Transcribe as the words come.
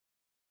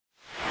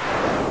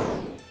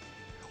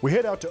We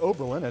head out to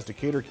Oberlin as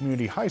Decatur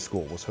Community High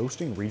School was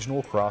hosting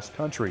regional cross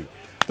country.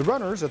 The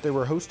runners that they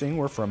were hosting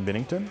were from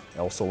Bennington,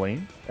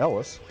 Ell-Saline,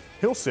 Ellis,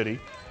 Hill City,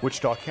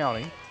 Wichita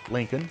County,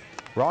 Lincoln,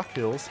 Rock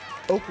Hills,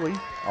 Oakley,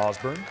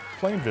 Osborne,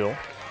 Plainville,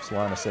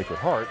 Salina-Sacred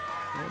Heart,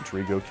 and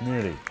Trego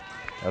Community.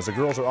 As the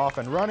girls are off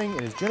and running,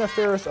 it is Jenna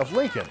Ferris of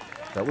Lincoln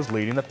that was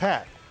leading the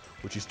pack.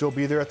 Would she still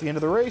be there at the end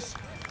of the race?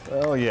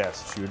 Well,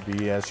 yes, she would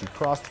be as she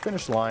crossed the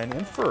finish line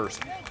in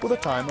first with a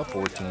time of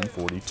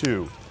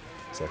 14:42.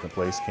 Second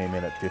place came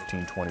in at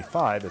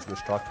 15:25 as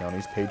Wichita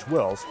County's Paige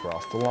Wells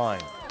crossed the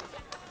line.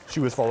 She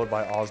was followed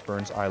by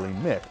Osborne's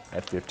Eileen Mick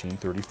at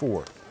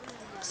 15:34.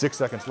 6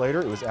 seconds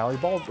later, it was Allie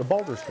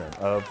Balderston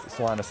of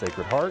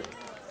Salina-Sacred Heart.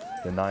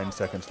 Then 9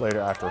 seconds later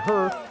after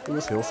her, it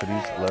was Hill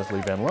City's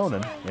Leslie Van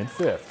Lonen in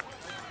fifth.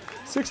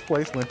 Sixth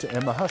place went to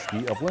Emma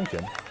Husky of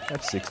Lincoln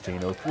at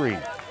 16:03.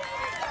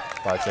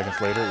 5 seconds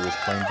later, it was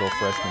Plainville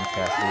freshman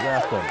Cassidy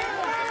Rathbun.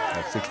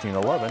 At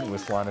 16:11, it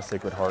was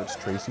Salina-Sacred Heart's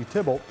Tracy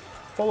Tybalt,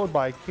 followed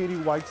by Katie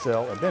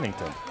Whitesell of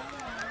Bennington.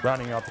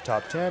 Rounding out the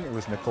top 10, it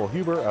was Nicole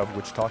Huber of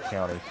Wichita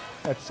County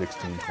at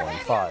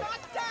 16:25.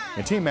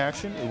 In team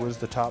action, it was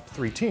the top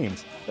 3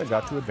 teams that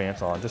got to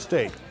advance on to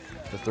state.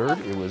 The third,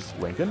 it was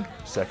Lincoln.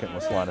 Second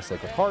was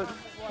Salina-Sacred Heart.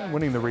 And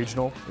winning the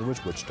regional, it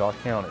was Wichita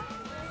County.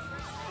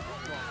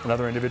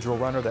 Another individual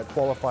runner that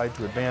qualified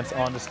to advance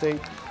on to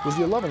state was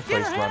the 11th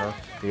place runner,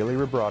 Haley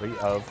Ribrati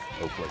of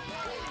Oakley.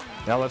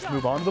 Now let's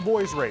move on to the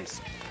boys' race.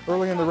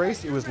 Early in the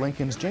race, it was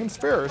Lincoln's James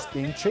Ferris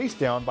being chased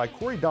down by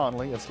Corey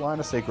Donnelly of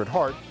Salina-Sacred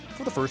Heart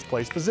for the first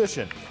place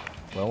position.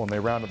 Well, when they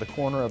rounded the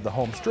corner of the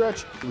home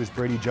stretch, it was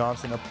Brady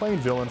Johnson of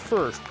Plainville in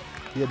first.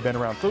 He had been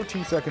around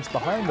 13 seconds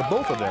behind the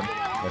both of them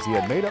as he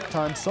had made up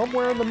time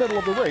somewhere in the middle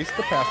of the race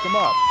to pass them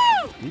up.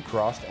 He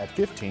crossed at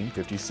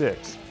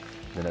 15:56.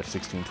 Then at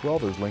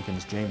 16:12, it was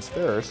Lincoln's James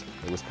Ferris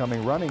that was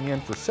coming running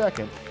in for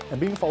second and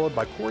being followed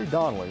by Corey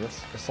Donnelly of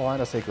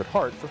Salina-Sacred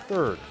Heart for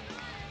third.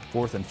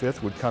 Fourth and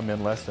fifth would come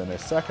in less than a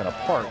second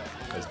apart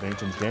as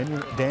Bennington's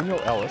Daniel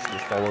Ellis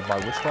was followed by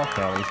Wichita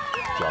County's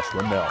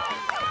Joshua Mell.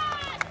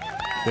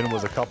 Then it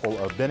was a couple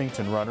of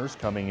Bennington runners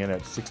coming in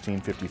at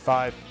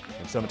 16:55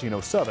 and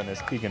 17:07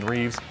 as Keegan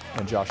Reeves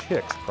and Josh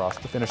Hicks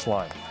crossed the finish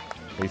line.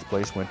 Eighth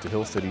place went to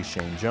Hill City's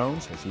Shane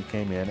Jones as he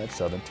came in at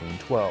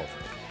 17:12.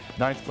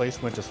 Ninth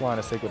place went to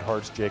Salina-Sacred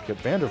Heart's Jacob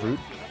Vandervoot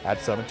at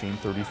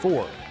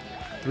 17:34.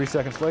 3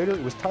 seconds later,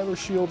 it was Tyler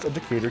Shields of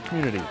Decatur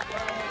Community.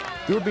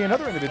 There would be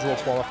another individual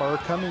qualifier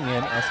coming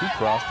in as he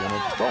crossed in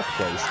at 12th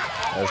place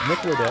as Nick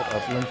Ledette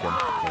of Lincoln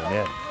came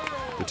in.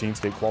 The team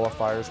state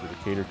qualifiers were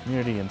Decatur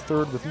Community in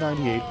third with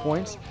 98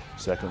 points.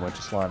 Second went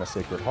to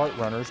Salina-Sacred Heart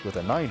runners with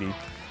a 90.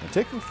 And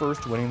taking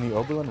first, winning the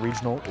Oberlin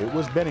Regional, it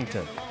was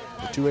Bennington.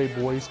 The 2A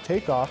boys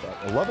take off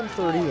at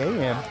 11:30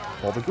 a.m.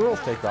 while the girls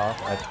take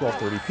off at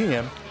 12:30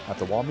 p.m. at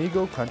the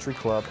Wamego Country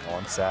Club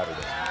on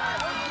Saturday.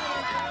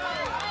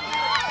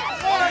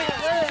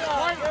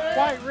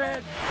 White,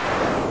 red.